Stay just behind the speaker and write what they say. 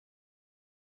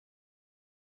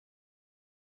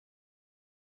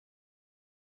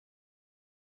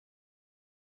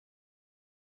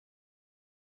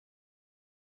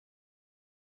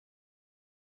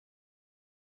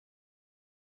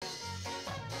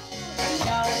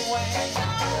「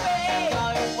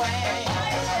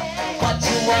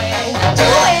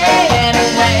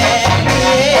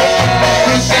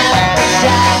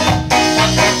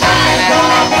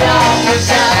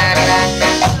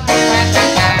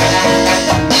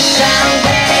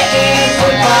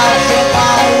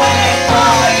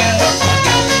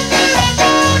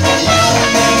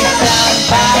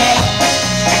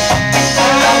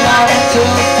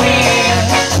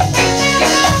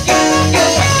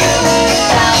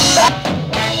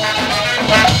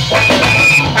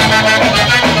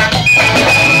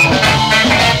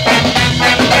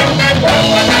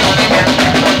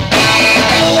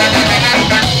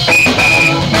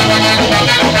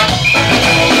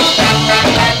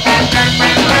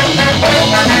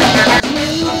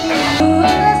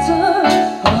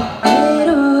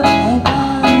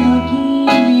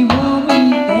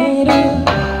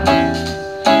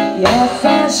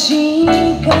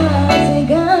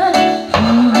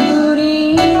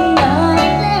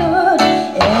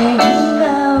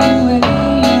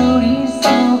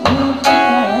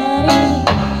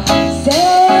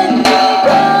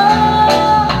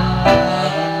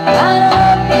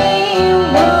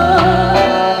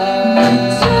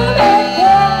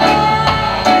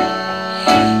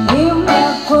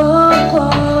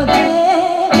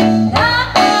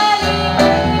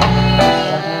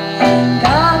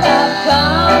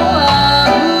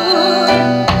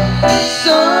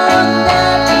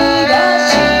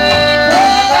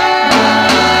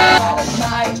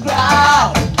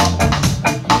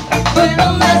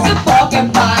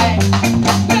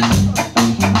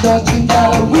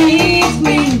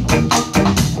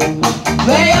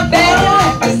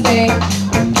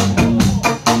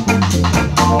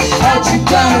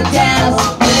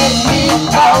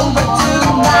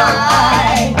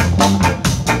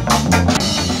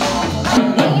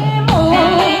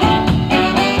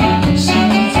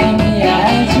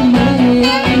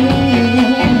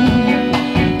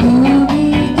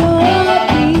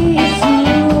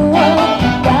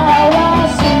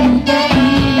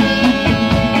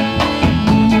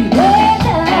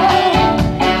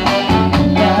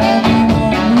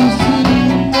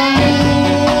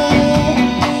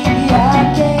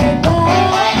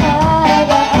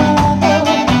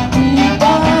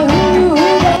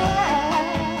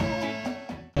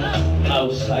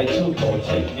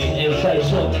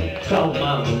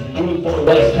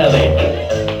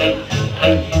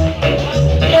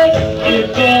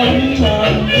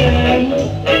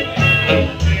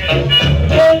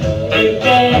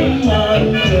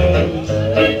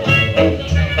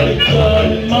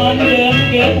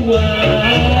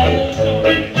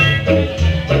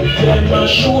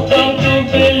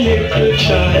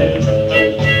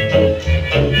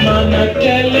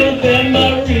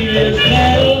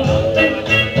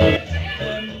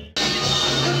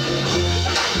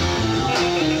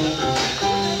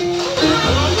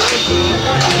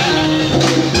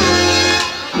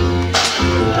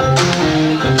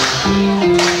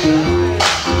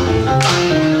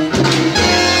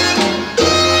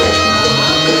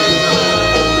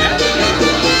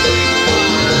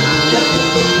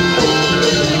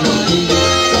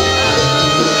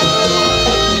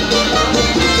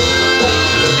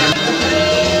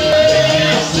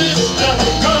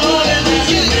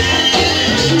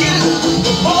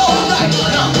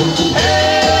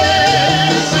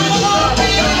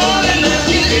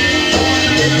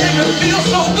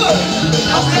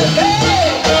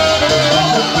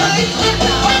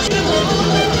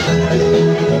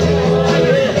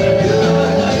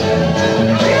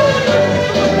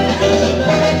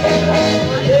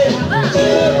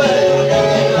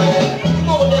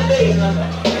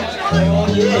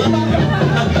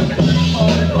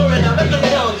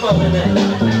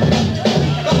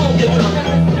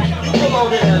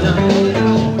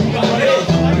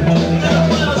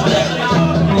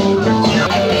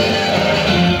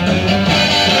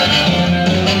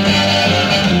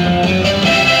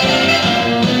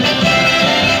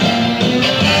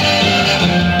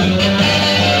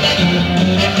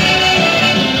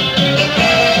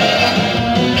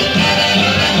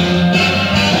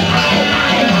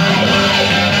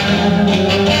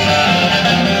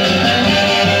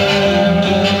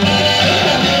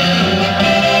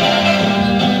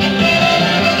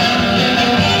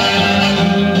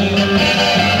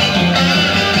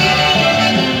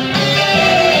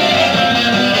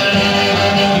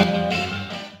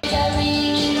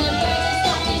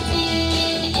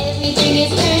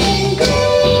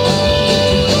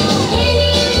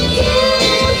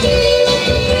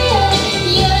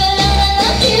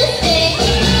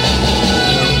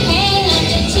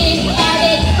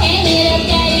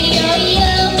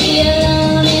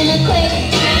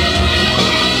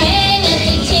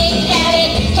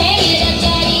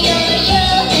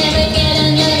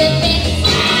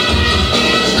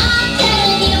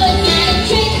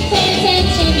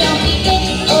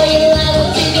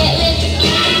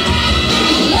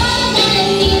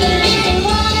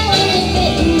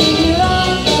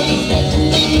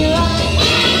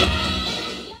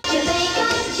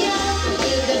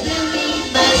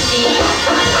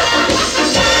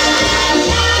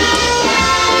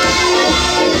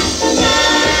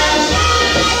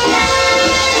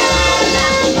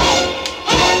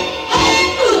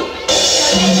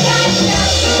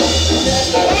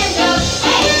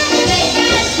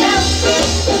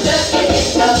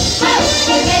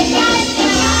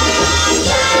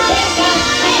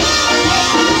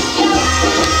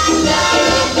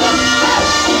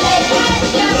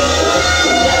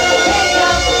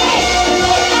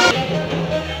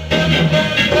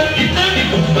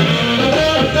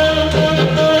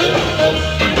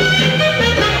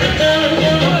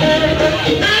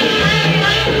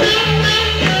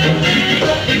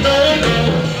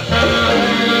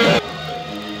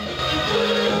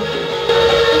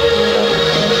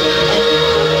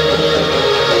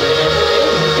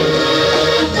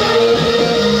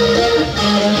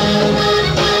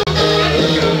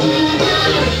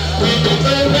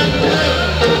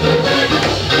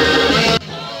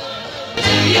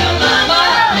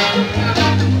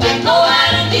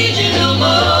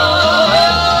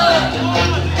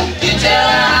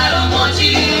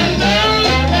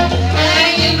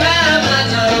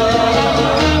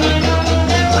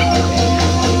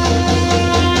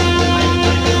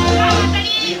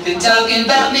talking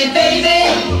about me, baby.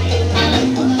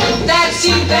 That's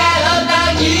too bad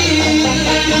about you.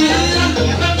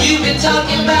 You've been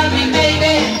talking about me,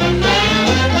 baby.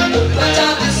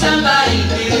 Talk to somebody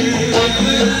new.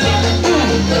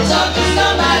 Talk to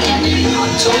somebody new. I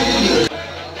told you.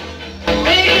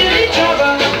 Making each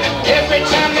other every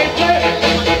time they play.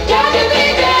 Got to be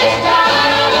that style.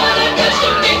 I wanna touch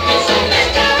you, make me so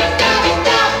stop, stop,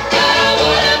 stop. I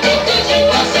wanna be touching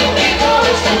you, so before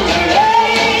it's too late.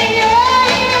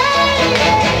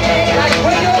 Like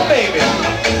when your baby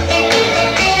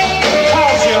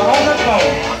calls you on the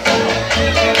phone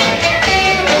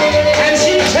and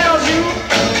she tells you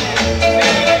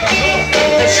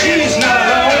that she's not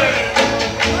alone.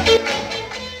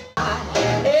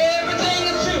 Everything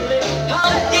is truly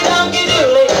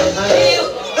honky-donkey-doodly. Here's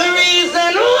the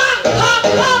reason why.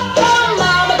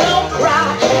 Mama don't cry,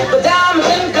 but diamonds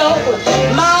and gold.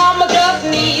 Mama just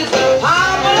needs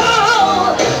Papa.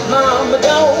 Mama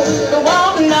don't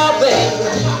want nothing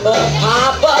but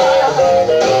Papa.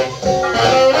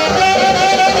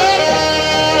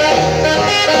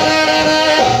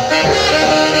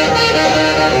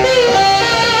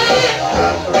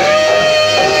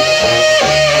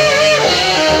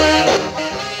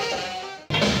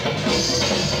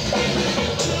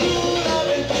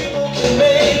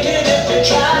 Make it if you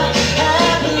try.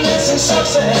 Happiness and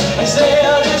success is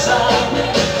their desire.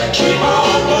 Keep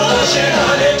on pushing,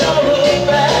 honey, don't look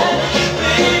back.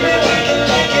 Baby, we can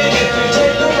make it if we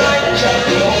take the right track.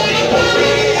 The only way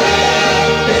we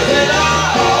have is in our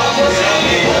arms.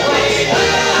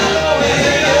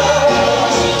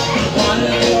 One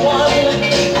for one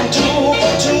and two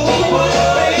for two.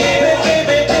 Baby,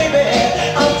 baby, baby,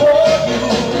 I'm for you.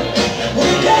 We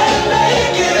can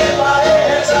make it if our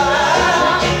hands are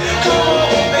high. Come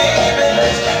on, baby,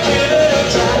 let's give it a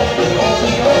try. The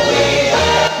only way we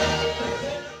have.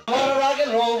 I wanna rock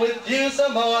and roll with you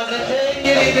some more. So take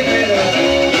it easy, baby.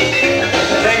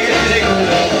 Take it easy, baby.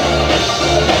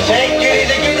 Take it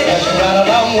easy, baby. Got a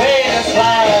long way to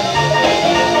slide.